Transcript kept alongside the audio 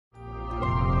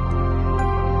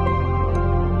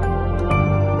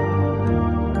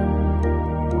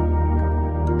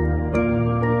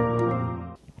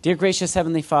Dear gracious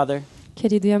Heavenly Father,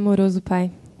 Querido e amoroso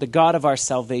Pai, the God of our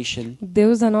salvation,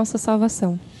 Deus da nossa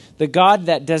salvação, the God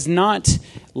that does not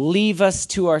leave us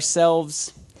to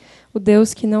ourselves, o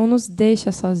Deus que não nos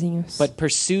deixa sozinhos, but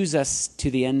pursues us to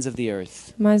the ends of the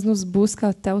earth. mas nos busca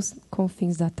até os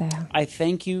confins da terra. I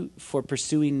thank you for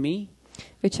pursuing me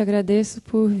Eu te agradeço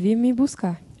por vir me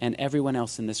buscar and everyone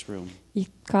else in this room. e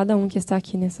cada um que está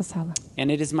aqui nessa sala. And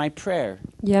it is my prayer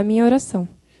E é a minha oração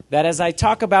that as I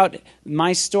talk about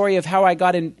my story of how I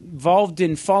got involved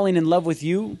in falling in love with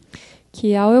you,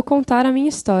 que ao eu contar a minha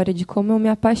história de como eu me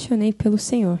apaixonei pelo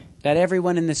Senhor, that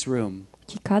everyone in this room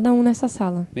que cada um nessa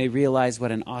sala may realize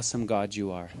what an awesome God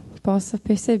you are. possa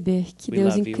perceber que We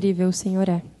Deus love you. incrível o Senhor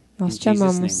é. Nós In te Jesus'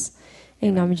 amamos. Em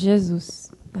Amen. nome de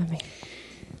Jesus. Amém.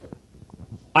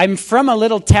 I'm from a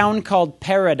little town called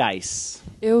Paradise.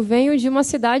 Eu venho de uma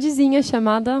cidadezinha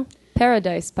chamada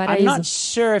Paradise, I'm not Paraíso.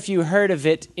 sure if you heard of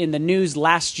it in the news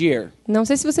last year, Não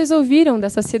sei se vocês ouviram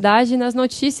dessa cidade nas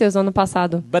notícias no ano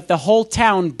passado, but the whole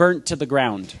town burnt to the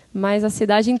ground. mas a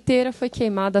cidade inteira foi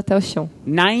queimada até o chão.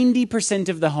 90%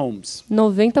 of the homes.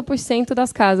 90%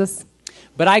 das casas.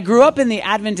 But I grew up in the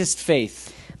Adventist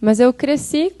faith. Mas eu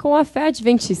cresci com a fé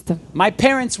adventista. My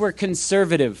parents were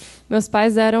conservative. Meus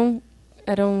pais eram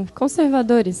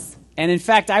conservadores. And in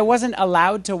fact, I wasn't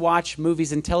allowed to watch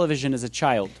movies and television as a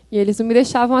child. E eles não me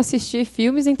deixavam assistir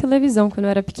filmes em televisão quando eu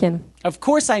era pequeno. Of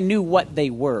course, I knew what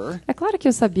they were. É claro que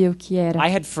eu sabia o que era.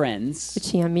 I had friends. Eu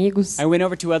tinha amigos. I went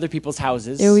over to other people's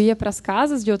houses. Eu ia para as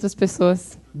casas de outras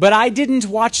pessoas. But I didn't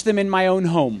watch them in my own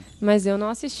home. Mas eu não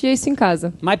assistia isso em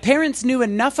casa. My parents knew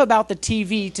enough about the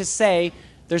TV to say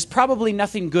there's probably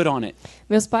nothing good on it.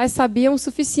 Meus pais sabiam o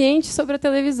suficiente sobre a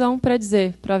televisão para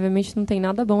dizer, provavelmente não tem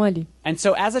nada bom ali. And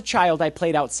so as a child, I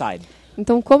played outside.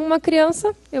 Então, como uma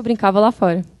criança, eu brincava lá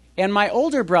fora. And my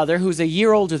older brother, who's a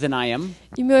year older than I am,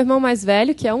 E meu irmão mais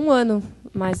velho, que é 1 ano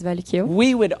mais velho que eu,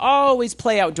 we would always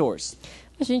play outdoors.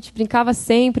 a gente brincava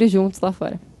sempre juntos lá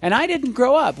fora. And I didn't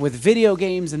grow up with video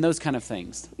games and those kind of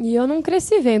things. E eu não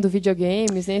cresci vendo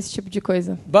videogames, nem esse tipo de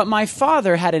coisa. But my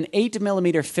father had an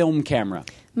 8mm film camera.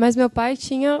 Mas meu pai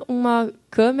tinha uma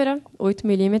câmera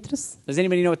 8mm. Does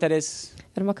anybody know what that is?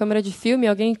 Era uma câmera de filme,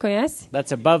 alguém conhece?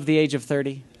 That's above the age of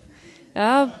 30.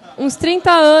 Há uns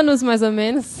 30 anos, mais ou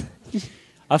menos.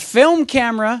 A film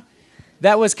camera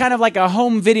that was kind of like a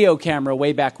home video camera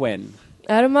way back when.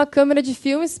 Era uma câmera de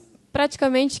filmes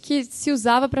praticamente que se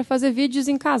usava para fazer vídeos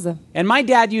em casa. And my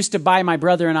dad used to buy my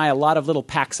brother and I a lot of little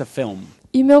packs of film.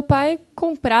 E meu pai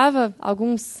comprava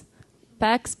alguns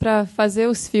packs para fazer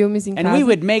os filmes em And casa. we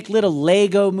would make little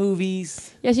Lego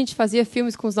movies, E a gente fazia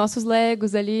filmes com os nossos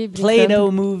Legos ali,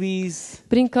 Play-Doh movies.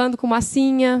 brincando com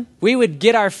massinha. We would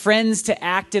get our friends to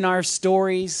act in our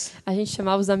stories. A gente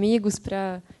chamava os amigos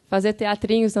para fazer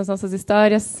teatrinhos nas nossas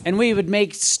histórias. And we would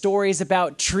make stories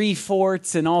about tree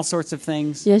forts and all sorts of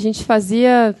things. E a gente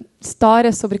fazia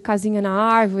histórias sobre casinha na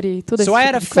árvore e tudo So I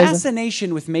had a esse tipo de coisa.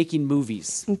 fascination with making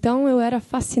movies. Então eu era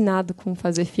fascinado com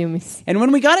fazer filmes. And when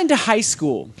we got into high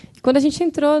school, E quando a gente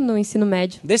entrou no ensino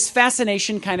médio, this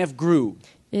fascination kind of grew.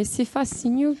 esse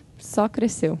fascínio só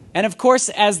cresceu. And of course,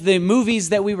 as the movies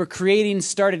that we were creating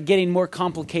started getting more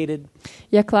complicated,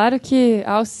 E é claro que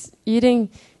ao irem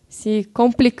se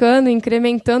complicando,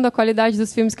 incrementando a qualidade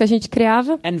dos filmes que a gente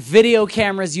criava. and video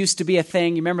cameras used to be a thing.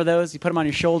 You remember those? You put them on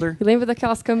your shoulder. Eu lembro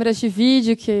daquelas câmeras de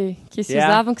vídeo que se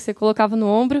Yeah. usavam, que você colocava no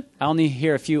ombro. I only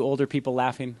hear a few older people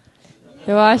laughing.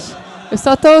 Eu acho. Eu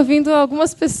só estou ouvindo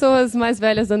algumas pessoas mais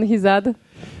velhas dando risada.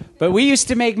 But we used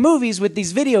to make movies with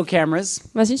these video cameras.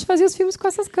 Mas a gente fazia os filmes com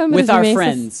essas câmeras With our imensas,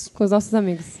 friends. com os nossos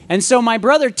amigos. And so my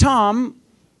brother Tom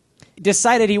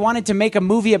decided he wanted to make a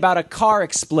movie about a car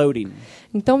exploding.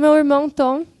 Então meu irmão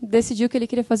Tom decidiu que ele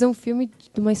queria fazer um filme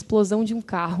de uma explosão de um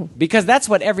carro. Because that's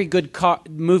what every good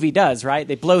movie does, right?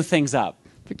 They blow things up.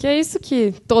 Porque é isso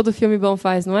que todo filme bom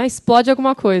faz, não é? Explode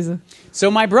alguma coisa. So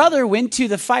my brother went to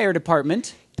the fire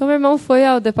department Então meu irmão foi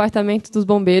ao departamento dos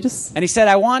bombeiros. and he said,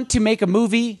 I want to make a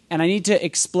movie and I need to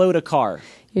explode a car.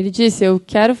 Ele disse, eu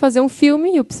quero fazer um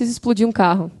filme e eu preciso explodir um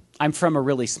carro. I'm from a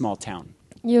really small town.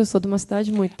 E eu sou de uma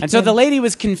cidade muito And so the pequena. lady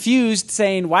was confused,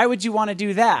 saying, why would you want to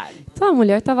do that? Então a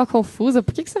mulher estava confusa,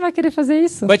 por que você vai querer fazer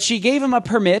isso? But she gave him a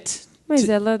permit Mas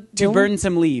ela to burn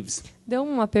some leaves. deu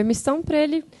uma permissão para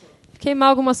ele queimar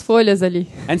algumas folhas ali.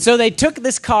 And so they took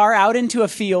this car out into a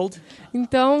field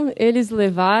Então eles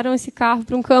levaram esse carro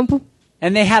para um campo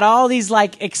and they had all these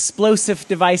like explosive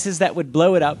devices that would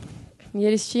blow it up. e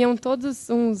eles tinham todos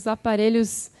uns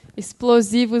aparelhos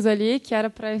explosivos ali que era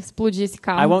para explodir esse I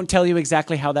carro. won't tell you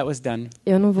exactly how that was done.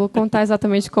 Eu não vou contar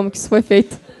exatamente como que isso foi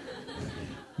feito,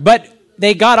 But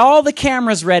they got all the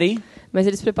cameras ready mas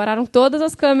eles prepararam todas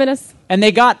as câmeras and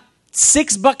they got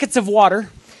 6 buckets of water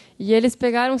E eles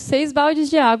pegaram 6 baldes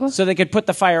de água so they could put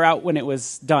the fire out when it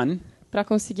was done. para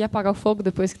conseguir apagar o fogo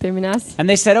depois que terminasse. And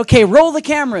they said, okay, roll the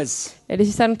cameras. Eles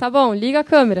disseram, tá bom, liga a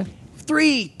câmera.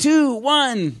 3, 2,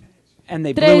 1. And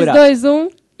they blew 3, it up. 2, 1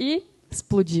 e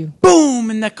explodiu. Boom!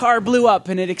 And the car blew up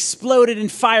and it exploded and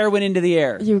fire went into the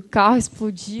air. E o carro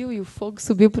explodiu e o fogo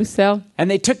subiu para o céu. And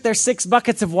they took their 6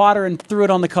 buckets of water and threw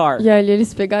it on the car. E aí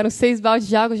eles pegaram 6 baldes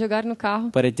de água e jogaram no carro.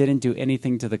 But it didn't do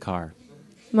anything to the car.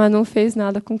 Mas não fez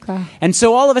nada com o carro. And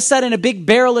so all of a sudden a big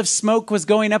barrel of smoke was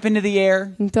going up into the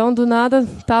air. Então, do nada,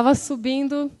 estava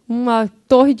subindo uma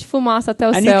torre de fumaça até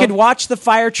o And you céu. could watch the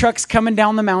fire trucks coming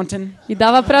down the mountain. E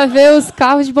dava para ver os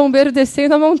carros de bombeiro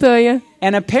descendo a montanha.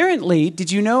 And apparently,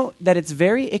 did you know that it's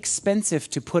very expensive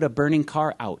to put a burning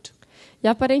car out? E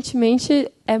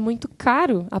aparentemente é muito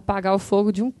caro apagar o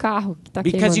fogo de um carro que está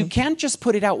Because you queimando. can't just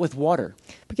put it out with water.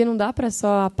 Porque não dá para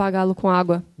só apagá-lo com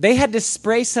água. They had to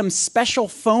spray some special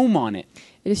foam on it.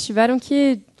 Eles tiveram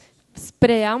que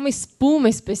sprayar uma espuma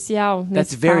especial That's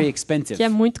nesse very carro, expensive. que é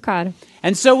muito caro.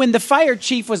 And so when the fire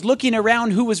chief was looking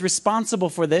around who was responsible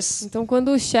for this, Então,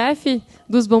 quando o chefe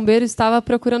dos bombeiros estava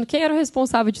procurando quem era o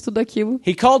responsável de tudo aquilo,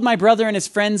 he called my brother and his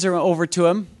friends over to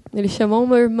him. ele chamou o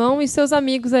meu irmão e seus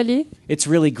amigos ali. It's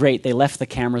really great. They left the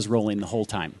cameras rolling the whole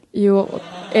time. E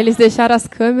eles deixaram as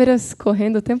câmeras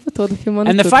correndo o tempo todo, filmando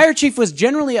And the tudo. fire chief was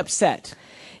generally upset.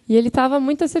 E ele estava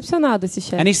muito decepcionado, esse And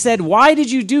chefe. he said, "Why did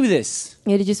you do this?"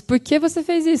 E ele disse, por que você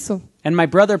fez isso? And my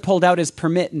brother pulled out his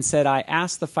permit and said, "I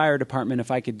asked the fire department if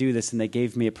I could do this and they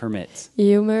gave me a permit."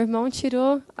 E o meu irmão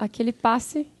tirou aquele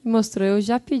passe e mostrou, eu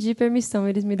já pedi permissão,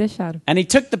 eles me deixaram. And he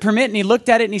took the permit and he looked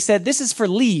at it and he said, "This is for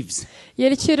leaves." E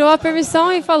ele tirou a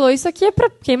permissão e falou, isso aqui é para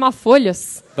queimar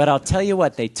folhas. But I'll tell you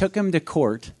what, they took him to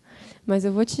court Mas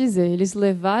eu vou te dizer, eles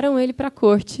levaram ele para a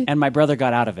corte and my brother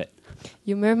got out of it.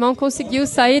 e o meu irmão conseguiu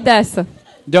sair dessa.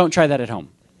 Don't try that at home.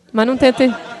 Mas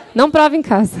não prova em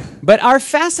casa. But our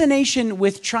fascination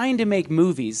with trying to make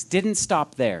movies didn't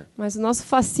stop there. Mas o nosso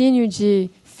fascínio de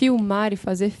filmar e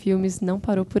fazer filmes não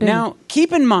parou por aí. Now,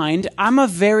 keep in mind, I'm a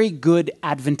very good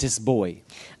Adventist boy.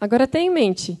 Agora tenha em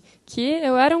mente que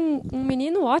eu era um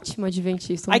menino ótimo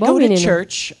adventista, um I bom go to menino.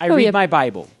 church, I Eu read ia- my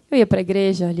Bible. Eu ia para a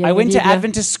igreja, lia I a went to Bíblia,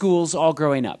 Adventist schools all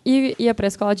growing up. e ia para a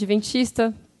escola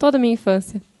adventista toda a minha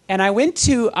infância. And I went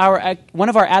to one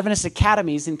of our Adventist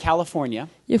academies in California,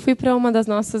 E eu fui para uma das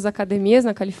nossas academias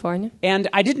na Califórnia, and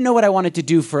I didn't know what I wanted to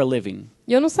do for a living.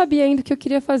 e eu não sabia ainda o que eu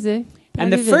queria fazer para And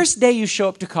the viver. first day you show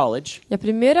up to college, E a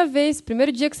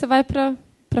primeiro dia que você vai para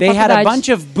they had a faculdade,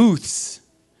 bunch of booths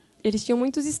eles tinham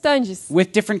muitos estandes with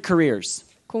different careers.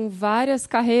 com várias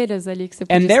carreiras ali que você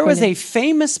podia And there was a escolher.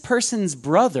 famous person's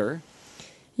brother.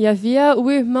 E havia o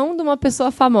irmão de uma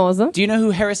pessoa famosa. Do you know who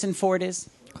Harrison Ford is?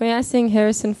 Conhecem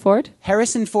Harrison Ford?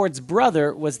 Harrison Ford's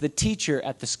brother was the teacher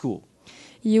at the school.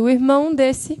 E o irmão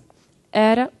desse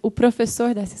era o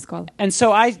professor dessa escola. And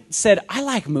so I said, I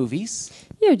like movies.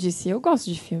 E eu disse, eu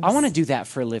gosto de filmes. I want to do that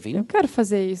for a Eu living. quero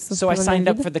fazer isso So I pela signed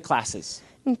minha up vida. for the classes.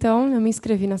 Então, eu me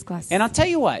inscrevi nas classes. And I'll tell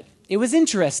you what, it was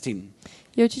interesting.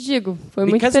 E eu te digo, foi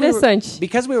muito Because interessante.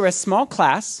 because we were a small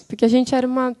class, Porque a gente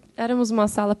éramos uma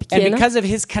sala and pequena. because of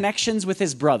his connections with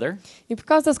his brother, E por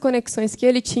causa das conexões que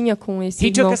ele tinha com esse he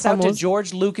took irmão us out to famoso,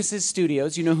 George Lucas's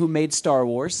studios, you know who made Star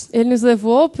Wars. ele nos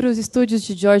levou para os estúdios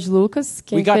de George Lucas,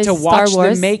 quem We got fez to Star watch them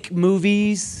Wars. make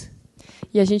movies,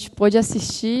 E a gente pôde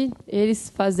assistir eles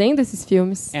fazendo esses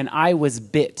filmes. and I was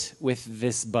bit with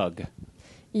this bug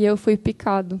E eu fui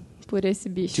picado por esse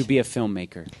bicho to be a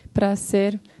filmmaker. para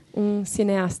ser um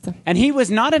cineasta. And he was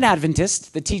not an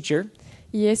Adventist, the teacher,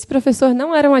 E esse professor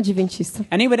não era um adventista.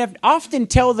 and he would often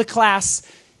tell the class,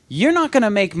 "You're not going to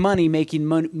make money making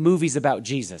movies about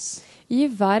Jesus." E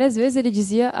várias vezes ele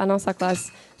dizia à nossa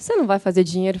classe, você não vai fazer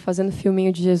dinheiro fazendo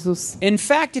filminho de Jesus. In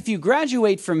fact, if you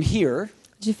graduate from here,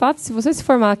 De fato, se você se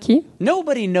formar aqui,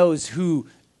 nobody knows who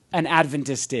an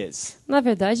Adventist is. na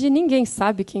verdade, ninguém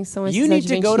sabe quem são esses You need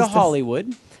to go to adventistas. Hollywood,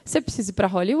 Você precisa ir para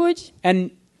Hollywood, and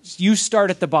you start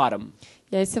at the bottom.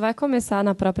 e aí você vai começar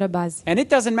na própria base. And it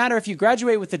doesn't matter if you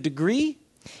graduate with a degree,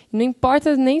 Não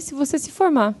importa nem se você se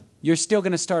formar. you're still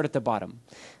going to start at the bottom.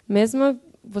 Mesmo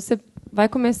você vai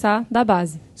começar da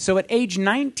base. So at age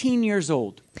 19 years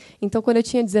old, Então, quando eu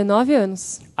tinha 19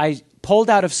 anos, I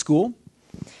pulled out of school,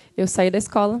 eu saí da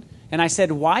escola and I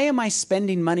said, "Why am I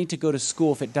spending money to go to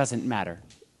school if it doesn't matter?"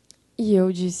 e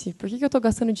eu disse, por que eu estou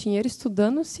gastando dinheiro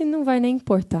estudando se não vai nem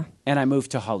importar? And I moved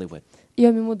to Hollywood. E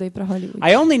eu me mudei para Hollywood.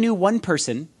 I only knew one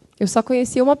person. Eu só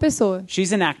conhecia uma pessoa.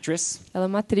 She's an actress. Ela é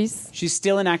uma atriz. She's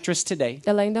still an actress today.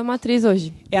 Ela ainda é uma atriz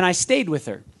hoje. And I stayed with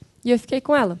her. E eu fiquei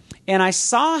com ela. And I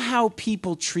saw how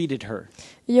people treated her.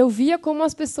 E E eu via como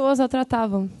as pessoas a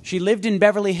tratavam. She lived in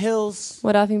Beverly Hills,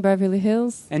 Morava em Beverly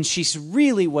Hills and she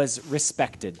really was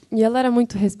respected. e ela era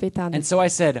muito respeitada. And so I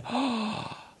said,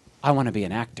 I want to be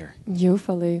an actor. E eu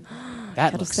falei,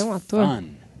 That quero looks ser um ator. fun.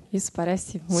 Isso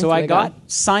parece muito So I legal. got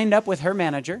signed up with her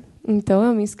manager, Então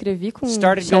eu me inscrevi com o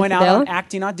started chefe going out dela. on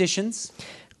acting auditions,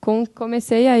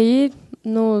 Comecei a ir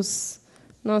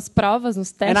nas provas,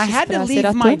 nos and I testes had to para ser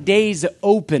leave my ator. days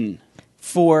open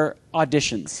for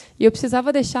auditions. E eu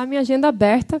precisava deixar minha agenda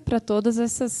aberta para todas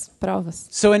essas provas.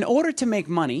 So in order to make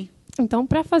money, Então,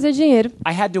 para fazer dinheiro,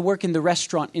 I had to work in the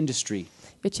restaurant industry,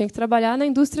 eu tinha que trabalhar na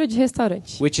indústria de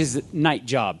restaurante, which is night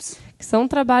jobs, que são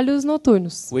trabalhos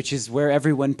noturnos, which is where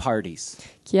everyone parties.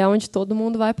 que é onde todo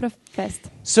mundo vai para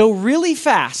festa. So really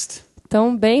fast,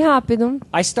 Então, bem rápido,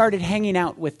 I started hanging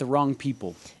out with the wrong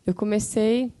people. eu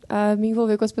comecei a me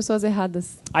envolver com as pessoas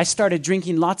erradas. I started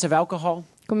drinking lots of alcohol,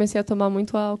 Comecei a tomar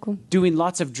muito álcool, doing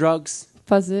lots of drugs,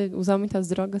 usar muitas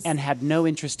drogas and had no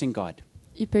interest in God.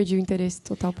 e perdi o interesse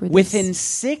total por Deus. Within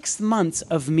 6 months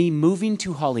of me moving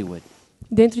to Hollywood,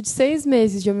 Dentro de 6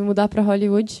 meses de eu me mudar para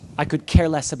Hollywood, I could care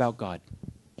less about God.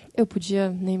 eu podia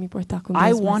nem me importar com I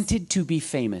Deus mais. wanted to be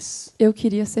famous. Eu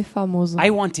queria ser famoso. I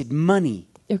wanted money.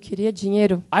 Eu queria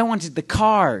dinheiro. I wanted the Eu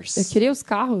cars, queria os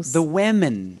carros, the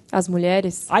women. as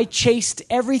mulheres. I chased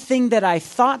everything that I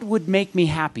thought would make me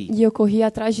happy, E eu corria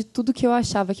atrás de tudo que eu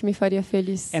achava que me faria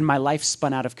feliz. and my life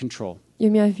spun out of control. E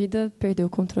minha vida perdeu o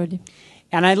controle.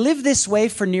 And I lived this way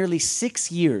for nearly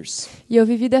 6 years. E eu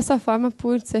vivi dessa forma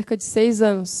por cerca de 6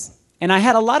 anos. And I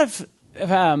had a lot of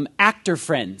actor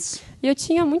friends. E eu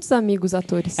tinha muitos amigos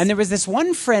atores. And there was this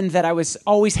one friend that I was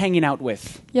always hanging out with.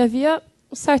 E havia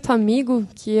um certo amigo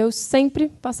que eu sempre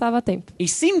passava tempo. He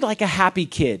seemed like a happy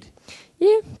kid.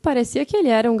 E parecia que ele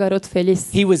era um garoto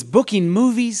feliz. He was booking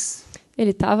movies.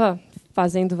 Ele estava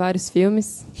fazendo vários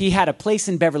filmes. He had a place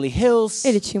in Beverly Hills.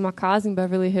 Ele tinha uma casa em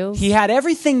Beverly Hills. He had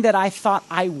everything that I thought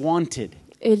I wanted.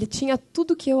 Ele tinha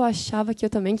tudo que eu achava que eu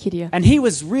também queria. And he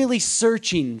was really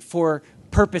searching for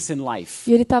purpose in life.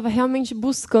 E ele estava realmente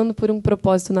buscando por um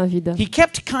propósito na vida. He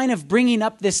kept kind of bringing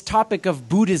up this topic of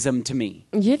Buddhism to me.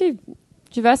 E ele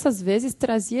diversas vezes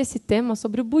trazia esse tema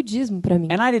sobre o budismo para mim.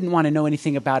 And I didn't want to know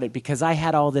anything about it because I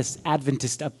had all this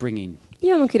Adventist upbringing. E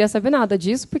eu não queria saber nada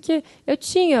disso porque eu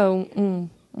tinha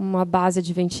uma base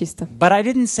adventista. But I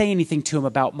didn't say anything to him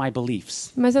about my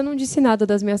beliefs. Mas eu não disse nada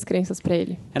das minhas crenças para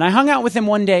ele. And I hung out with him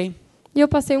one day, E eu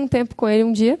passei um tempo com ele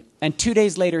um dia. and 2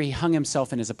 days later he hung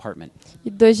himself in his apartment.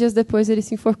 E 2 dias depois ele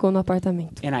se enforcou no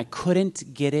apartamento. And I couldn't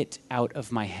get it out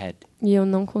of my head. E eu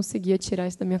não conseguia tirar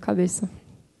isso da minha cabeça.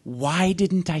 Why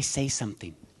didn't I say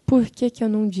something? Por que eu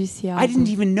não disse I didn't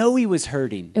algo? even know he was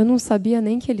hurting. Eu não sabia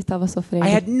nem que ele estava sofrendo.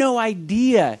 I had no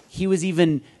idea he was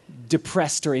even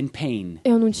depressed or in pain.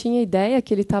 Eu não tinha ideia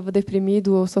que ele estava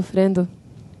deprimido ou sofrendo.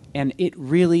 And it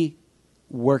really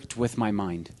worked with my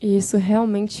mind. E isso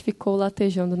realmente ficou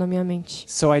latejando na minha mente.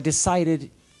 So I decided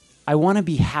I want to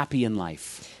be happy in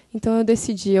life. Então eu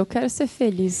decidi, eu quero ser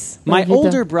feliz na My vida.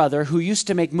 older brother, who used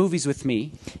to make movies with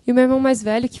me, E o meu irmão mais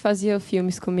velho, que fazia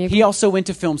filmes comigo, he also went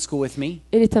to film school with me.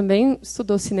 ele também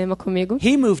estudou cinema comigo.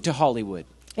 He moved to Hollywood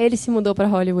Ele se mudou para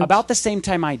Hollywood. about the same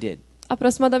time I did.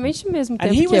 Aproximadamente o mesmo And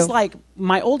tempo he que was eu. like,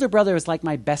 my older brother was like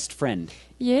my best friend.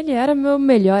 E ele era meu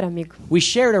melhor amigo. We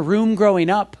shared a room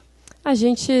growing up. A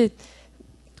gente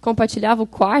compartilhava o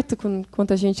quarto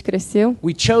enquanto a gente cresceu.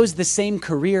 We chose the same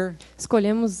career.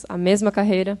 Escolhemos a mesma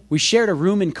carreira. We shared a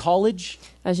room in college.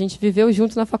 A gente viveu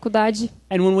junto na faculdade.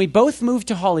 And when we both moved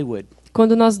to Hollywood,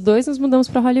 Quando nós dois nos mudamos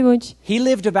para Hollywood, he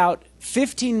lived about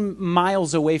 15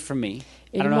 miles away from me.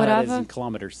 I Ele don't know how that is morava- in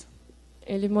kilometers.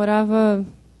 ele morava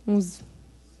uns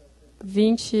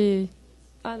 20...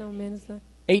 Ah, não, menos, né?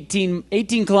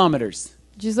 18 kilometers.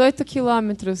 18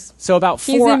 quilômetros. So about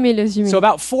 15 milhas de mim. so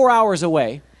about 4 hours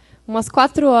away Umas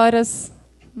 4 horas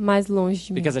mais longe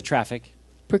de mim. because of traffic.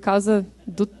 Por causa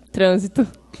do trânsito.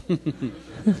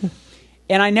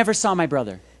 And I never saw my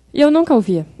brother. E eu nunca o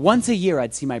via. Once a year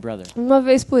I'd see my brother. Uma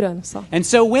vez por ano só. And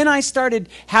so when I started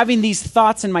having these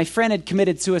thoughts and my friend had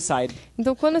committed suicide,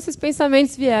 Então, quando esses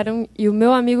pensamentos vieram e o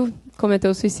meu amigo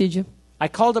cometeu suicídio, I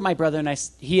called up my brother and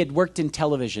he had worked in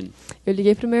television. eu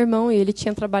liguei pro meu irmão e ele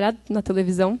tinha trabalhado na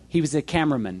televisão. He was a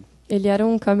cameraman. Ele era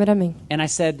um cameraman. And I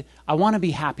said, I want to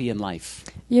be happy in life.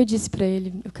 E eu disse pra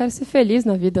ele, eu quero ser feliz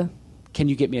na vida. Can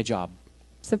you get me a job?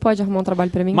 Você pode arrumar um trabalho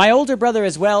pra mim? My older brother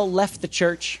as well left the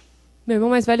church, Meu irmão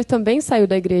mais velho também saiu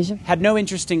da igreja. had no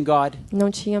interest in God. Não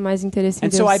tinha mais interesse em And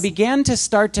Deus. so I began to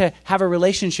start to have a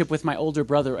relationship with my older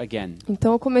brother again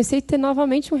Então eu comecei a ter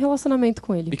novamente um relacionamento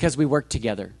com ele. because we worked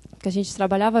together. que a gente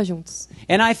trabalhava juntos.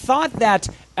 And I thought that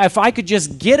if I could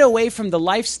just get away from the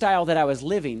lifestyle that I was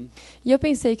living, E eu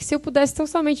pensei que se eu pudesse tão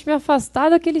somente me afastar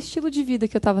daquele estilo de vida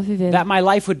que eu estava vivendo, that my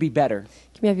life would be better.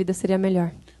 que minha vida seria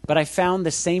melhor. But I found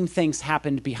the same things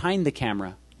happened behind the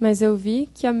camera Mas eu vi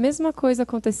que a mesma coisa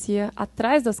acontecia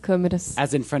atrás das câmeras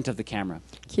as in front of the camera.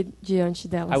 que diante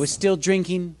delas. I was still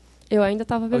drinking, Eu ainda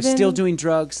estava I was still bebendo, doing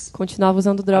drugs, continuava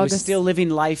usando I was drogas, still living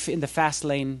life in the fast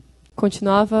lane.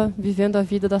 continuava vivendo a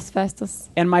vida das festas.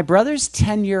 And my brother's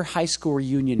 10-year high school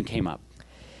reunion came up.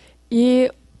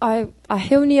 E a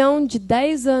reunião de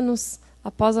 10 anos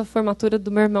após a formatura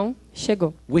do meu irmão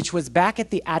chegou, Which was back at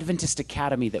the Adventist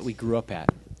Academy that we grew up at.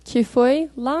 que foi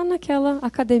lá naquela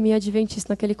academia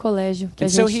adventista, naquele colégio que a And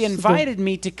so gente he estudou. invited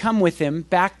me to come with him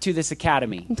back to this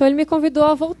academy. Então ele me convidou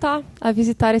a voltar a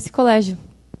visitar esse colégio.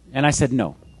 And I said,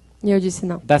 no, E eu disse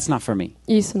não, that's not for me.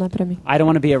 isso não é para mim. I don't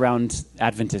want to be around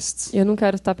Adventists. Eu não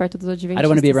quero estar perto dos I don't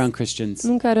want to be around adventistas. Christians.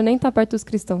 Não quero nem estar perto dos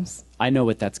cristãos. I know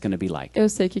what that's going to be like. Eu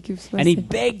sei o que isso vai And he ser.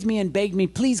 begged me,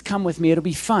 please come with me, it'll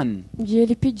be fun. E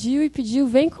ele pediu e pediu,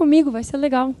 vem comigo, vai ser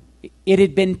legal. It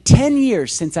had been 10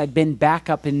 years since I'd been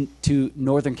back up into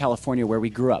Northern California where we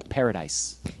grew up,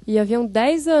 Paradise. E haviam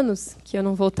 10 anos que eu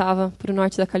não voltava para o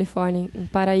norte da Califórnia, em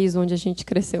Paraíso, onde a gente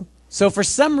cresceu. So for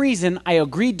some reason, I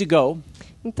agreed to go.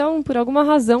 Então, por alguma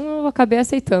razão, eu acabei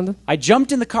aceitando. I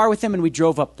jumped in the car with him and we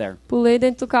drove up there. Pulei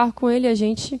dentro do carro com ele e a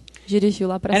gente dirigiu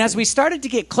lá para And as cima. we started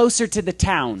to get closer to the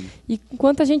town, E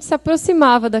enquanto a gente se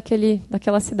aproximava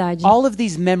daquela cidade, all of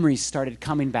these memories started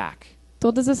coming back.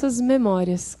 todas essas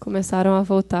memórias começaram a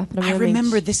voltar para I minha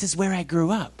remember mente. this is where I grew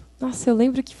up. Nossa, eu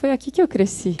lembro que foi aqui que eu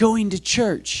cresci. Going to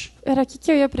church, Era aqui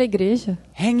que eu ia para a igreja.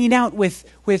 hanging out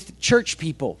with church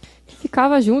people.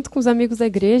 Ficava junto com os amigos da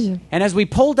igreja. And as we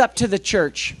pulled up to the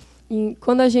church, E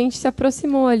quando a gente se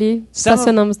aproximou ali,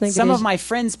 estacionamos na some of igreja. my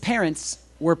friends' parents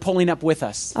were pulling up with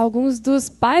us. Alguns dos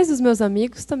pais dos meus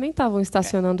amigos também estavam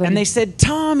estacionando And they ali. said,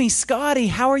 Tommy, Scotty,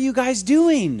 how are you guys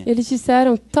doing? Eles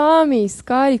disseram, Tommy,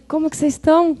 Scotty, como que vocês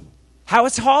estão? How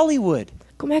is Hollywood?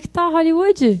 Como é que tá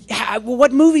Hollywood?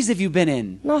 What movies have you been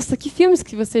in? Nossa, que filmes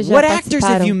que vocês já What actors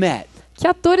have participaram? you met? Que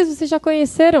atores vocês já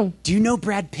conheceram? Do you know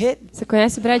Brad Pitt? Você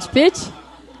conhece Brad Pitt?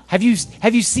 Have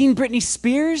you seen Britney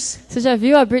Spears? Você já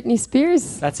viu a Britney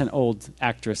Spears? That's an old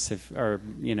actress, or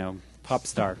pop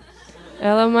star.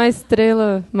 Ela é uma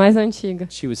estrela mais antiga.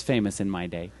 She was famous in my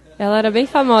day. Ela era bem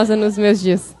famosa nos meus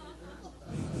dias.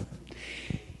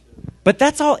 But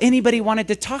that's all anybody wanted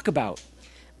to talk about.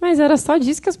 Mas era só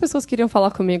disso que as pessoas queriam falar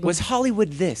comigo. Was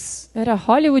Hollywood this? Era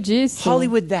Hollywood isso,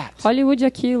 Hollywood that? Hollywood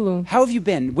aquilo. How have you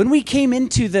been? When we came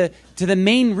into the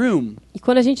main room E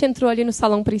quando a gente entrou ali no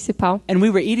salão principal, and we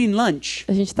were eating lunch,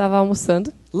 a gente estava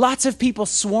almoçando. lots of people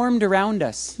swarmed around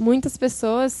us. Muitas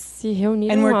pessoas se And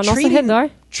reuniram were ao nosso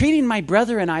redor. treating my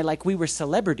brother and I like we were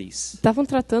celebrities. Estavam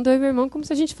tratando eu e meu irmão como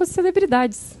se a gente fosse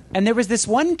celebridades. And there was this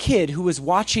one kid who was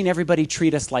watching everybody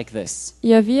treat us like this.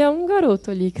 E havia um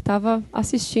garoto ali que estava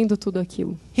assistindo tudo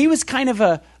aquilo. He was kind of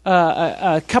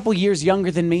a couple years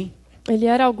younger than me. Ele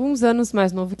era alguns anos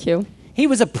mais novo que eu. He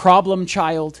was a problem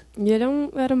child. E ele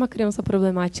era uma criança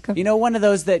problemática. You know, one of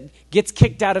those that gets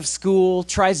kicked out of school,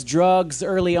 tries drugs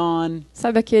early on.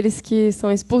 Sabe aqueles que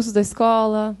são expulsos da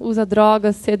escola, usa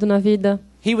drogas cedo na vida.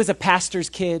 He was a pastor's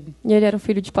kid. E ele era um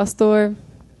filho de pastor.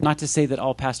 Not to say that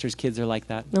all pastors' kids are like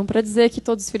that. Não para dizer que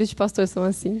todos os filhos de pastor são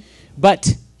assim.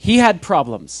 But he had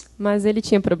problems. Mas ele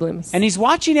tinha problemas. And he's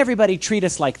watching everybody treat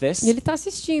us like this. E ele está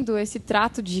assistindo esse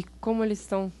trato de como eles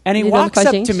estão And he lidando walks com a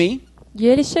up gente. to me E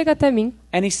ele chega até mim.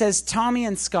 and he says, Tommy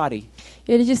and Scotty,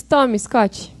 E ele diz, Tommy,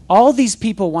 Scott, all these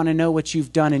people want to know what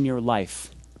you've done in your life.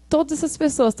 todas essas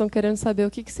pessoas estão querendo saber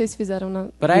o que vocês fizeram na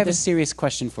But I have vida. a serious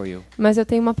question for you. Mas eu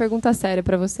tenho uma pergunta séria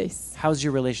para vocês. How's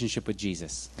your relationship with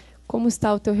Jesus? Como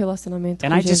está o teu relacionamento And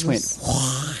com I just Jesus? went,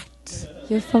 what?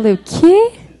 E eu falei, o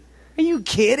quê? Are you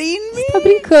kidding me? Você tá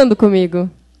brincando comigo?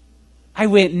 I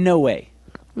went, no way.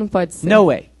 Não pode ser. No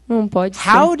way. Não pode ser.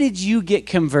 How did you get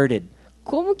converted?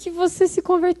 Como que você se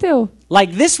converteu?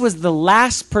 Like this was the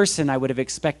last person I would have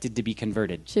expected to be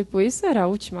converted. Tipo, isso era a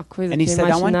última coisa And que he eu said,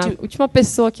 "I want imaginava. to-" A última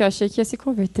pessoa que eu achei que ia se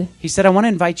converter. He said, I want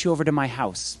to invite you over to my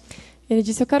house. Ele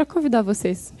disse, eu quero convidar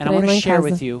vocês And I para ir want lá to em share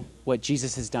casa. with you what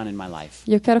Jesus has done in my life.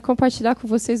 E eu quero compartilhar com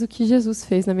vocês o que Jesus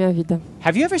fez na minha vida.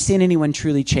 Have you ever seen anyone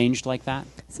truly changed like that?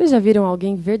 Vocês já viram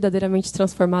alguém verdadeiramente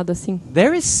transformado assim?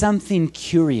 There is something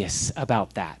curious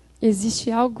about that.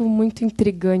 Existe algo muito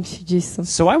intrigante disso.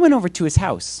 So I went over to his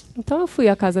house. Então eu fui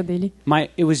à casa dele.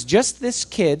 It was just this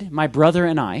kid, my brother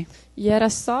and I, E era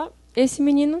só esse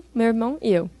menino, meu irmão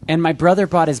e eu. and my brother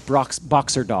brought his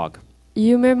boxer dog.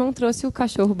 E o meu irmão trouxe o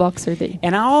cachorro boxer dele.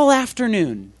 And all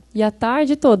afternoon, E a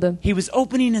tarde toda, he was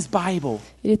opening his Bible.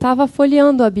 ele estava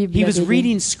folheando a He Bíblia was dele.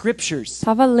 reading scriptures.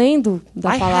 Estava lendo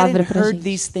da I palavra hadn't pra heard gente.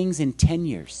 these things in 10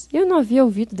 years. Eu não havia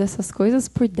ouvido dessas coisas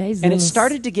por 10 And it anos.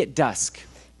 started to get dusk.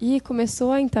 E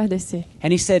começou a entardecer. And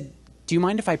he said, "Do you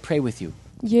mind if I pray with you?"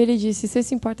 E ele disse, você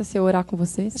se importa se eu orar com I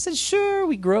vocês? said, "Sure,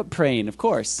 we grew up praying, of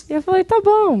course." E eu falei, tá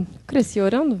bom. Cresci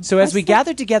orando. So as Tá we certo.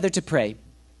 gathered together to pray,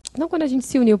 Então, quando a gente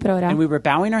se uniu para orar, and we were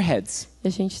bowing our heads, a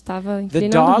gente estava the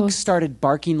inclinando o dog rosto. started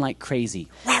barking like crazy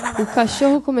O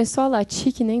cachorro começou a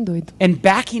latir que nem doido. and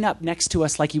backing up next to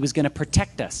us like he was going to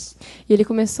protect us. E ele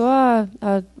começou a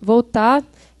voltar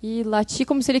e latir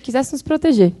como se ele quisesse nos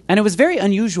proteger. And it was very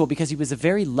unusual because he was a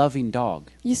very loving dog.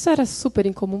 Isso era super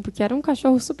incomum, porque era um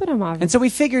cachorro super amável. And so we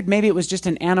figured maybe it was just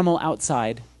an animal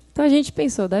outside Então a gente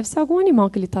pensou, deve ser algum animal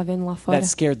que ele está vendo lá fora that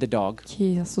scared the dog.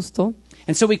 que assustou.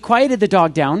 And so we quieted the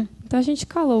dog down. Então a gente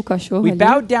calou o cachorro We ali.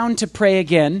 bowed down to pray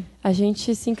again. A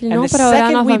gente se And inclinou the para orar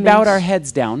second we bowed our novamente.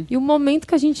 heads down, E o momento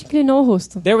que a gente inclinou o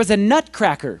rosto, there was a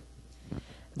nutcracker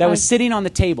that was sitting on the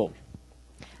table,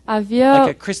 like a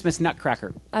havia Christmas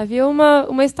nutcracker.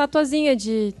 uma estatuazinha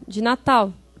de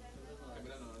Natal.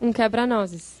 Um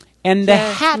quebra-nozes. And Que the é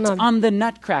o hat nome. on the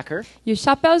nutcracker E o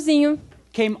chapeuzinho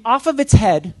came off of its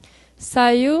head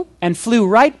saiu and flew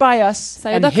right by us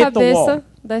da and hit the wall. cabeça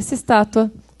dessa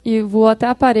estátua e voou até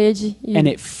a parede e And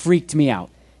it freaked me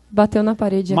out. bateu na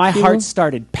parede. My Aquilo heart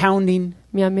started pounding.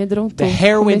 me amedrontou. The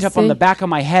hair went up on the Comecei- back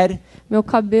of my head. meu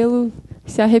cabelo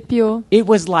se arrepiou. It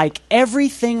was like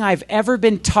everything I've ever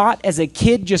been taught as a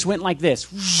kid just went like this.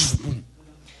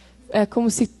 É como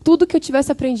se tudo que eu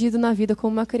tivesse aprendido na vida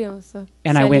como uma criança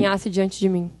And se I went- alinhasse diante de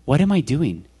mim. What am I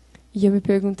doing? E eu me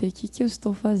perguntei, o que eu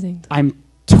estou fazendo? I'm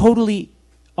totally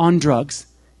on drugs.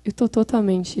 Eu estou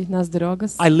totalmente nas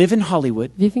drogas. I live in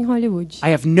Hollywood. Vivo em Hollywood.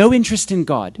 I have no interest in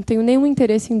God. Não tenho nenhum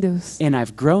interesse em Deus. And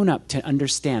I've grown up to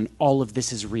understand all of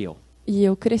this is real. E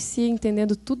eu cresci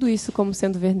entendendo tudo isso como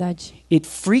sendo verdade. It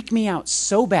freaked me out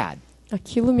so bad.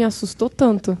 Aquilo me assustou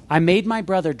tanto. I made my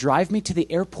brother drive me to the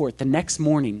airport the next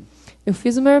morning. Eu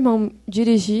fiz o meu irmão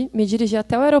me dirigir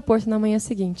até o aeroporto na manhã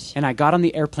seguinte. And I got on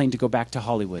the airplane to go back to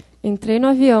Hollywood. Entrei no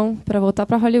avião para voltar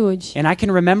para Hollywood. And I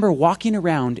can remember walking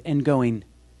around and going,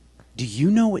 "Do you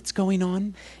know what's going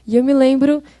on? E eu me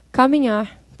lembro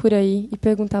caminhar por aí e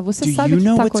perguntar, você Do sabe you o que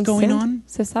know está what's going acontecendo? on?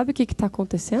 Você sabe o que está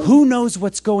acontecendo? Who knows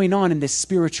what's going on in this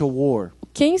spiritual war?"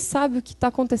 Quem sabe o que está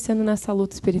acontecendo nessa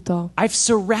luta espiritual? I've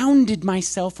surrounded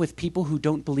myself with people who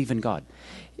don't believe in God.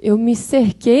 Eu me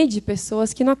cerquei de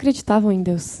pessoas que não acreditavam em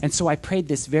Deus. And so I prayed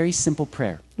this very simple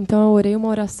prayer. Então eu orei uma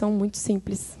oração muito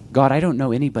simples. God, I don't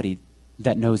know anybody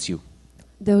that knows you.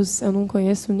 Deus, eu não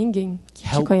conheço ninguém que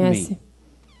te Help conhece.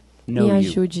 Me Know you.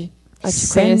 ajude a te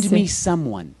Send me conhecer.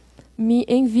 someone Me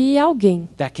envie alguém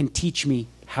that can teach me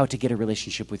how to get a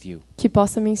relationship with you. que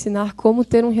possa me ensinar como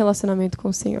ter um relacionamento com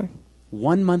o Senhor.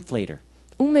 1 month later,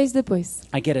 Um mês depois,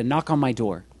 I get a knock on my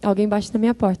door, alguém bate na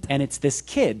minha porta. and it's this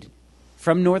kid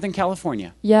from Northern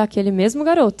California E é aquele mesmo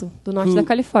garoto do norte da who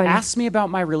Califórnia asked me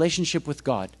about my relationship with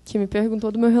God. que me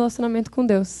perguntou do meu relacionamento com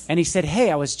Deus. And he said, "Hey,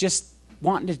 I was just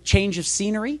wanting to change of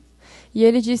scenery. E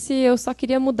ele disse, eu só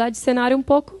queria mudar de cenário um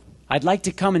pouco. I'd like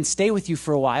to come and stay with you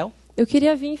for a while. Eu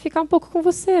queria vir e ficar um pouco com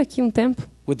você aqui um tempo.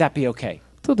 Would that be okay?"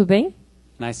 Tudo bem?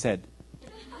 And I said,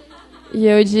 E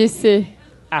eu disse,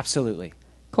 "Absolutely."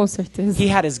 com certeza. He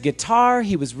had his guitar.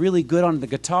 He was really good on the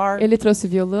guitar. Ele trouxe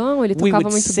violão, ele We tocava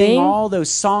would muito sing bem. all those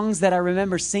songs that I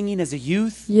remember singing as a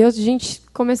youth. E a gente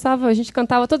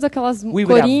cantava todas aquelas We would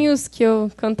corinhos que eu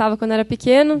cantava quando era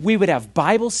pequeno. We would have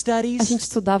Bible A gente studies.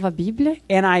 estudava a Bíblia.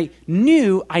 And I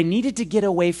knew I needed to get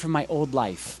away from my old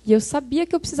life. E eu sabia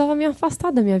que eu precisava me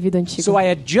afastar da minha vida antiga. So I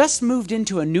had just moved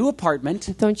into a new apartment.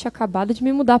 Então eu tinha acabado de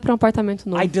me mudar para um apartamento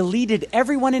novo. I deleted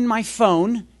everyone in my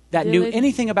phone that knew Delete.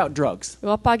 anything about drugs.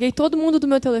 Eu apaguei todo mundo do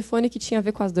meu telefone que tinha a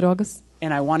ver com as drogas.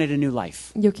 And I wanted a new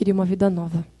life. E eu queria uma vida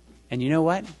nova. And you know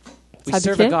what? We Sabe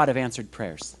serve a quê? God of answered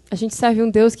prayers. A gente serve um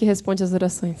Deus que responde às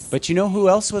orações. But you know who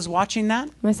else was watching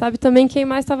that? Mas sabe também quem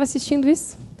mais estava assistindo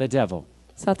isso? The devil.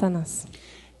 Satanás.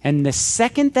 And the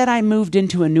second that I moved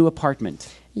into a new apartment,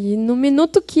 E no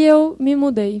minuto que eu me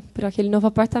mudei para aquele novo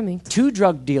apartamento, 2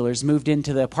 drug dealers moved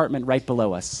into the apartment right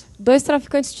below us. 2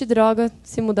 traficantes de droga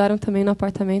se mudaram também no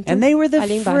apartamento And they were the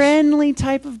ali embaixo. friendly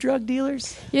type of drug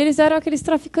dealers. E eles eram aqueles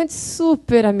traficantes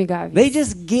super amigáveis. They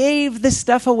just gave the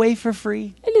stuff away for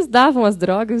free. Eles davam as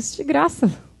drogas de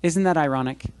graça. Isn't that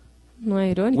ironic? Não é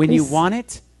irônico When you isso? want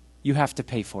it, you have to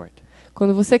pay for it.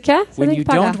 Quando você quer, você When tem you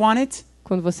que pagar. don't want it,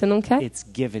 Quando você não quer, it's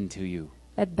given to you.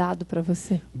 é dado para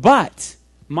você. But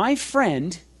my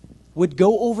friend would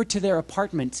go over to their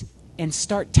apartment and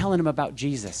start telling them about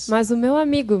Jesus. Mas o meu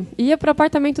amigo ia para o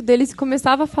apartamento deles e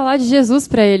começava a falar de Jesus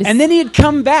para eles. And then he'd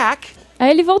come back Aí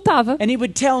ele voltava and he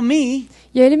would tell me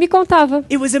e aí ele me contava.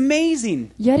 it was amazing.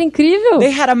 E era incrível.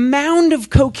 They had a mound of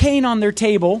cocaine on their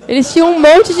table Eles tinham um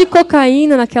monte de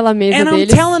cocaína naquela mesa and I'm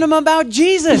deles. telling them about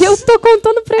Jesus E eu tô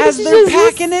contando para eles as de they're Jesus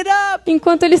packing it up.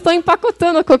 enquanto eles estão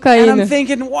empacotando a And cocaína. I'm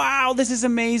thinking, wow, this is E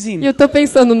amazing. eu tô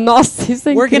pensando, nossa, isso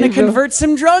é We're going to incrível. convert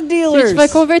some drug A gente dealers. vai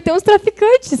converter uns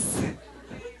traficantes.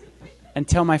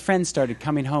 Until my friends started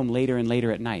coming home later and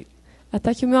later at night.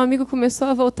 Até que o meu amigo começou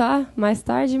a voltar mais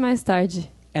tarde e mais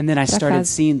tarde. And then I Pra started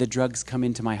casa. seeing the drugs come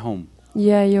into my home.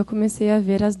 E aí eu comecei a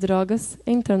ver as drogas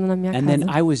entrando na minha And then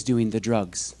casa. I was doing the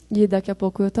drugs E daqui a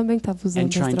pouco eu também estava usando and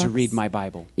as trying to read drogas my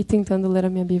Bible. e tentando ler a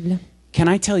minha Bíblia.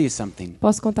 Can I tell you something?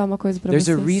 Posso contar uma coisa para There's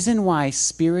a vocês? reason why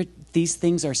these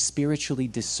things are spiritually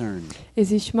discerned.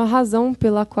 Existe uma razão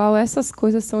pela qual essas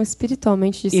coisas são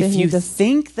espiritualmente If you discernidas.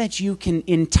 think that you can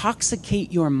intoxicate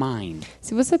your mind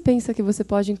Se você pensa que você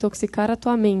pode intoxicar a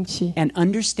tua mente and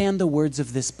understand the words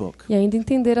of this book, e ainda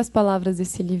entender as palavras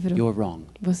desse livro, you're wrong.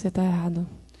 você está errado.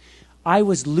 I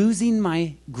was losing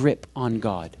my grip on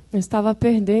God. Eu estava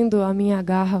perdendo a minha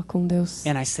garra com Deus.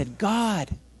 And I said,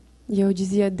 God, E eu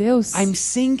dizia, Deus, I'm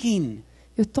sinking.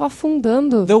 eu tô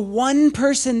afundando. The one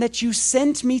person that you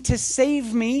sent me to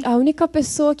save me A única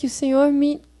pessoa que o Senhor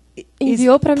me is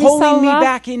enviou para me pulling me salvar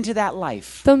back into that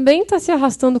life. também está se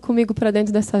arrastando comigo para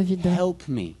dentro dessa vida. Help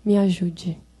me. Me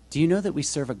ajude. Do you know that we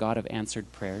serve a God of answered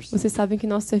prayers? Vocês sabem que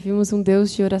nós servimos um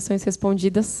Deus de orações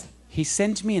respondidas? He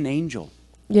sent me an angel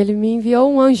E ele me enviou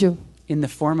um anjo in the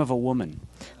form of a woman.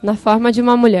 na forma de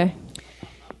uma mulher.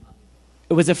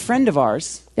 It was a friend of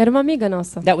ours Era uma amiga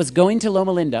nossa, that was going to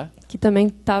Loma Linda que também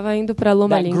estava indo para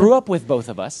Loma that Linda, grew up with both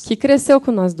of us. que cresceu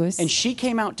com nós dois. And she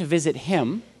came out to visit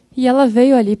him E ela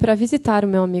veio ali para visitar o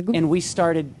meu amigo. and we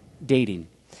started dating.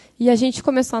 E a gente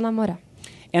começou a namorar.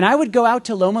 And I would go out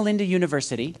to Loma Linda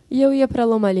University E eu ia para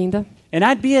Loma Linda. and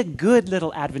I'd be a good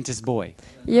little Adventist boy.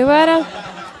 E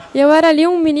eu era ali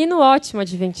um menino ótimo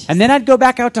adventista. And then I'd go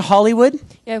back out to Hollywood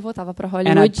E aí eu voltava para and I'd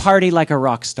Hollywood. party like a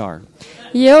rock star.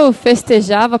 E eu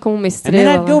festejava como uma And then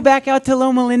estrela. I'd go lá. back out to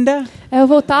Loma Linda Aí eu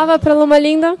voltava para Loma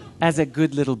Linda as a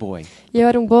good little boy. e eu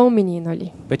era um bom menino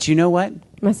ali. But you know what?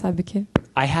 Mas sabe o quê?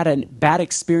 I had a bad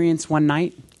experience one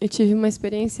night Eu tive uma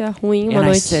experiência ruim uma and I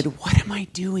noite. said, what am I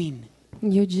doing?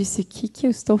 E eu disse, o que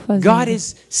eu estou fazendo? God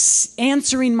is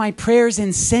answering my prayers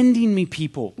and sending me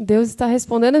people. Deus está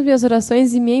respondendo as minhas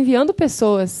orações e me enviando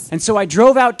pessoas. And so I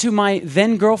drove out to my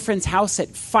then girlfriend's house at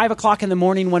 5 o'clock in the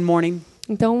morning one morning.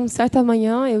 Então, certa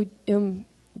manhã, eu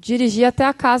dirigi até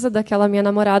a casa daquela minha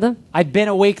namorada. I'd been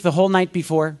awake the whole night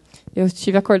before. Eu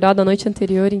estive acordado a noite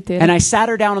anterior inteira. And I sat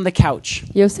her down on the couch.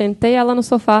 E eu sentei ela no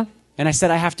sofá And I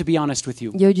said, I have to be honest with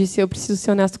you. e eu disse, eu preciso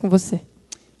ser honesto com você.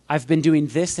 I've been doing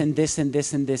this and this and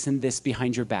this and this and this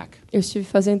behind your back. Eu estive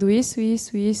fazendo isso,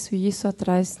 isso, isso e isso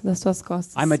atrás das suas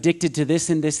costas. I'm addicted to this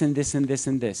and this and this and this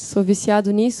and this. Sou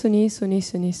viciado nisso, nisso,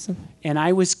 nisso, nisso. And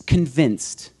I was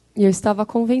convinced E eu estava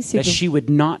convencido that she would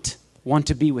not want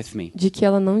to be with me de que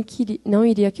ela não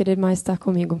iria querer mais estar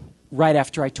comigo. right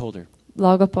after I told her.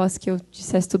 Logo após que eu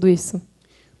dissesse tudo isso.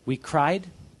 We cried,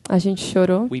 A gente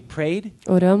chorou, we prayed,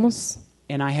 oramos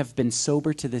and I have been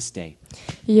sober to this day.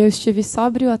 e eu estive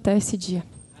sóbrio até esse dia.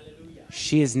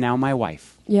 She is now my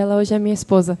wife. E ela hoje é minha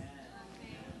esposa.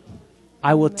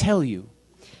 I will tell you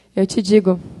Eu te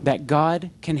digo that God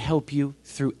can help you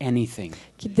through anything.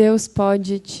 que Deus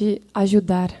pode te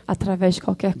ajudar através de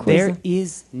qualquer There coisa.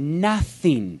 is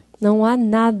nothing Não há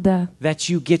nada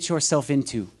that you get yourself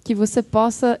into que você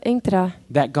possa entrar,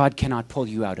 that God cannot pull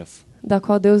you out of. da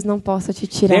qual Deus não possa te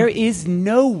tirar. There is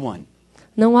no one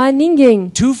Não há ninguém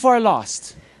too far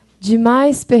lost de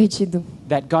mais perdido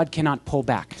that God cannot pull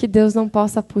back. que Deus não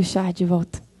possa puxar de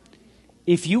volta.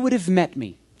 If you would have met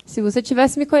me Se você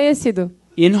tivesse me conhecido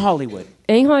in Hollywood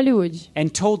em Hollywood and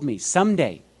told me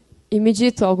someday e me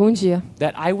dito algum dia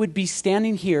that I would be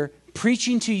standing here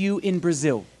preaching to you in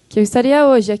Brazil, que eu estaria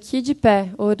hoje aqui de pé,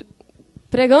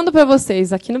 pregando para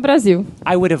vocês aqui no Brasil,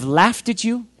 I would have laughed at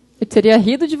you eu teria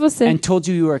rido de você and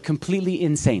told you are completely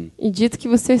insane. e dito que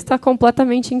você está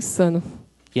completamente insano.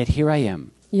 Yet here I am,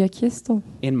 E aqui estou,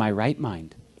 in my right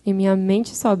mind, em minha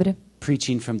mente sóbria,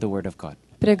 preaching from the Word of God.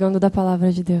 pregando da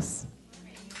palavra de Deus.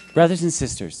 Brothers and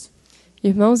sisters,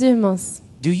 Irmãos e irmãs,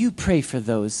 do you pray for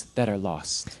those that are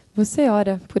lost você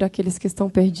ora por aqueles que estão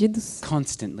perdidos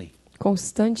constantly?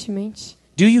 constantemente?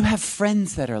 Do you have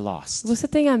friends that are lost? Você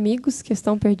tem amigos que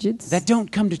estão perdidos? That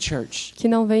don't come to church? Que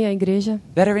não vêm à igreja?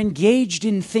 That are engaged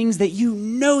in things that you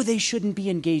know they shouldn't be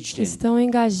engaged Que in? estão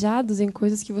engajados em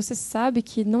coisas que você sabe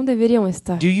que não deveriam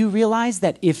estar? Do you realize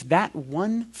that if that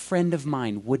one friend of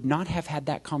mine would not have had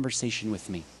that conversation with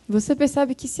me, Você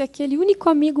percebe que se aquele único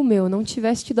amigo meu não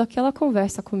tivesse tido aquela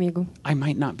conversa comigo, I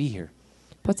might not be here?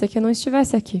 pode ser que eu não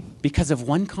estivesse aqui. Because of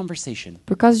one conversation,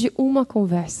 Por causa de uma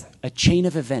conversa, a chain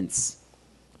of events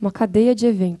uma cadeia de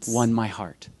eventos won my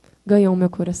heart. ganhou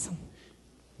meu coração.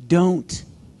 Don't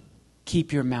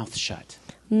keep your mouth shut.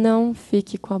 Não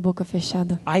fique com a boca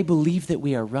fechada. I believe that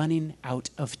we are running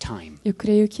out of time. Eu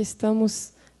creio que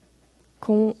estamos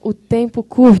com o tempo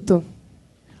curto.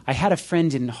 I had a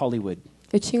friend in Hollywood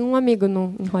Eu tinha um amigo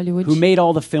em Hollywood who made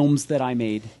all the films that I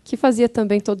made. que fazia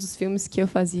também todos os filmes que eu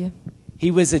fazia.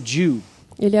 He was a Jew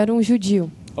Ele era um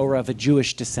judio or of a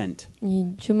Jewish descent. e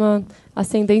de uma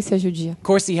ascendência judia. Of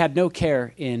course, he had no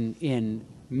care in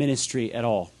ministry at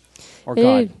all, or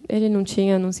God. Ele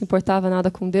não se importava nada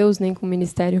com Deus nem com o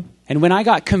ministério. And when I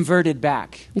got converted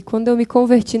back, E quando eu me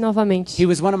converti novamente, he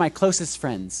was one of my closest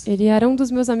friends. ele era um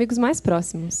dos meus amigos mais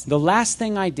próximos. The last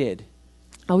thing I did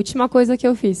A última coisa que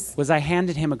eu fiz was I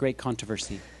handed him a great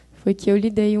controversy. foi que eu lhe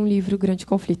dei um livro Grande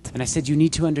Conflito. And I said, you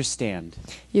need to understand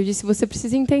E eu disse, você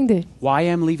precisa entender why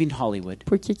I'm leaving Hollywood,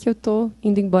 por que eu tô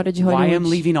indo embora de why I'm Hollywood.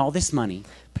 leaving all this money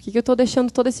Por que eu tô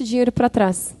deixando todo esse dinheiro para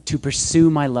trás? to pursue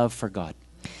my love for God.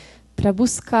 Para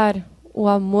buscar o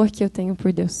amor que eu tenho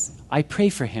por Deus. I pray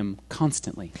for him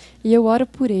constantly. E eu oro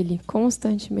por ele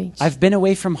constantemente. I've been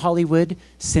away from Hollywood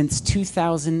since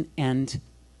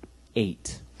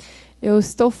 2008. Eu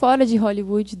estou fora de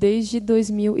Hollywood desde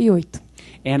 2008.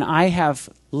 And I have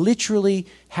literally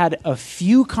had a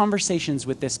few conversations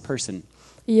with this person.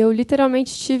 E eu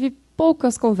literalmente tive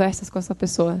poucas conversas com essa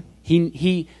pessoa.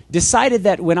 He decided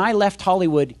that when I left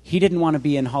Hollywood, he didn't want to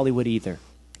be in Hollywood either.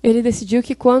 Ele decidiu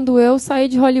que quando eu saí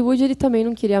de Hollywood, ele também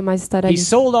não queria mais estar He ali.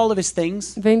 sold all of his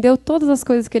things Vendeu todas as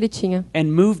coisas que ele tinha and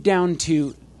moved down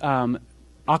to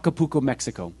Acapulco,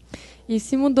 Mexico. e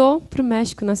se mudou para o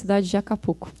México, na cidade de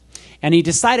Acapulco. And he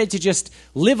decided to just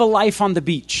live a life on the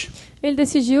beach. Ele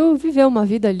decidiu viver uma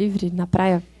vida livre na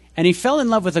praia. And he fell in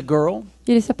love with a girl.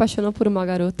 E ele se apaixonou por uma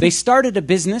garota. They started a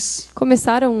business.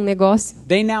 Começaram um negócio.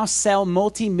 They now sell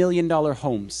multi-million-dollar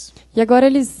homes. E agora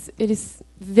eles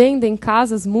vendem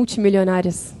casas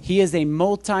multimilionárias. He is a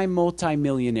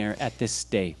multi-millionaire at this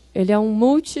day. Ele é um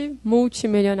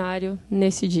multimilionário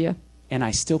nesse dia. And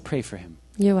I still pray for him.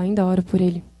 E eu ainda oro por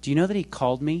ele. Do you know that he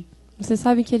called me Você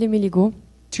sabe que ele me ligou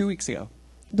 2 weeks ago?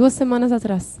 2 semanas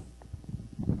atrás.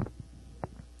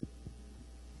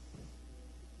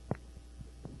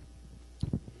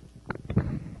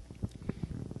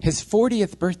 His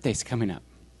 40th birthday's coming up.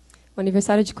 O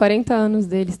aniversário de 40 anos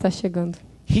dele está chegando.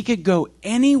 He could go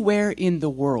anywhere in the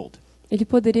world Ele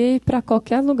poderia ir para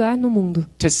qualquer lugar no mundo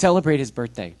to celebrate his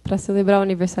birthday. para celebrar o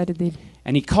aniversário dele.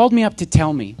 And he called me up to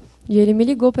tell me, E ele me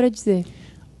ligou para dizer: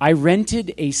 I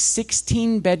rented a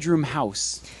 16-bedroom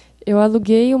house eu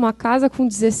aluguei uma casa com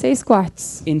 16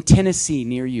 quartos in Tennessee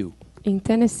near you em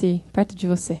Tennessee, perto de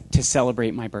você, to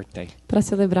celebrate my birthday. para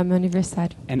celebrar meu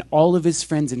aniversário. And all of his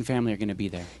friends and family are going to be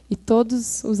there. E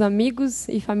todos os amigos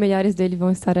e familiares dele vão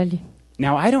estar ali.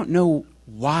 Now, I don't know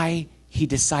why he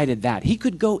decided that. He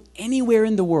could go anywhere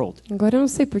in the world. Agora eu não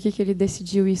sei por que ele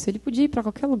decidiu isso. Ele podia ir para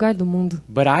qualquer lugar do mundo.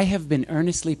 But I have been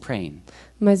earnestly praying,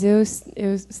 Mas eu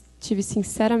estive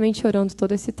sinceramente orando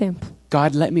todo esse tempo.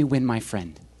 God, let me win my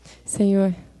friend.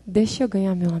 Senhor, deixa eu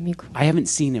ganhar meu amigo. I haven't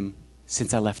seen him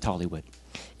since I left Hollywood.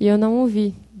 E eu não o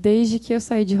vi desde que eu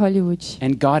saí de Hollywood.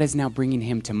 And God is now bringing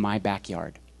him to my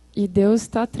backyard. E Deus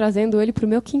está trazendo ele para o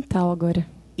meu quintal agora.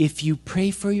 If you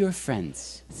pray for your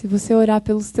friends, Se você orar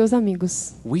pelos teus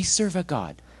amigos, we serve a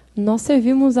God nós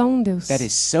servimos a um Deus that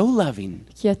is so loving,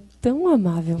 que é tão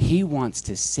amável he wants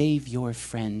to save your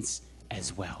friends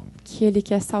as well. que Ele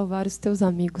quer salvar os teus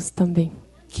amigos também.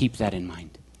 Keep that in mind.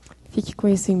 Fique com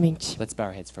isso em mente. Let's bow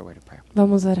our heads for a word of prayer.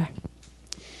 Vamos orar.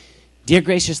 Dear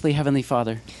graciously Heavenly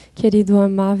Father, Querido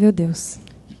amável Deus,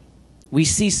 we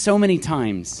see so many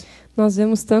times nós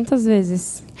vemos tantas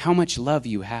vezes how much love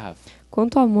you have,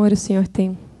 quanto amor o Senhor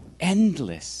tem,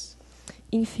 endless,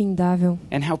 infindável,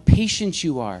 and how patient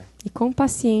you are e quão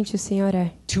paciente o Senhor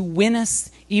é to win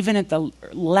us even at the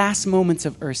last moments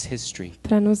of Earth's history.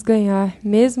 para nos ganhar,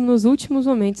 mesmo nos últimos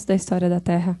momentos da história da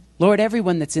Terra. Lord,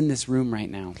 everyone that's in this room right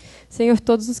now, Senhor,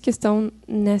 todos os que estão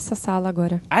nessa sala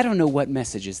agora, I don't know what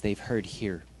messages they've heard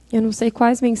here, eu não sei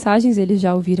quais mensagens eles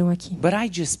já ouviram aqui, but I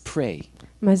just pray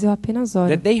Mas eu apenas oro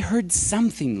that they heard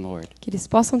something, Lord, que eles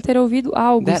possam ter ouvido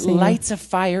algo, that Senhor, lights a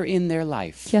fire in their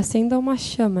life, que acenda uma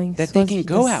chama em that they suas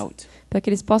can go vidas, out para que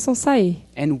eles possam sair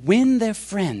and win their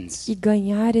friends, e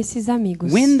ganhar esses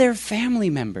amigos, win their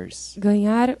family members,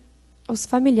 ganhar os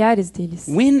familiares deles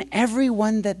win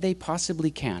everyone that they possibly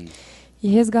can e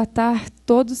resgatar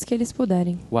todos que eles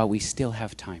puderem, while we still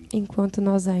have time. enquanto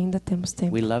nós ainda temos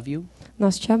tempo. We love you.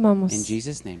 Nós te amamos. In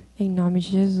Jesus' name, Em nome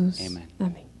de Jesus. Amen.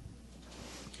 Amém.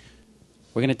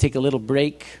 we're going to take a little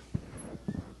break,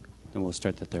 and we'll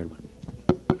start the third one.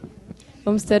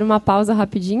 Vamos ter uma pausa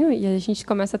rapidinho e a gente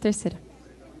começa a terceira.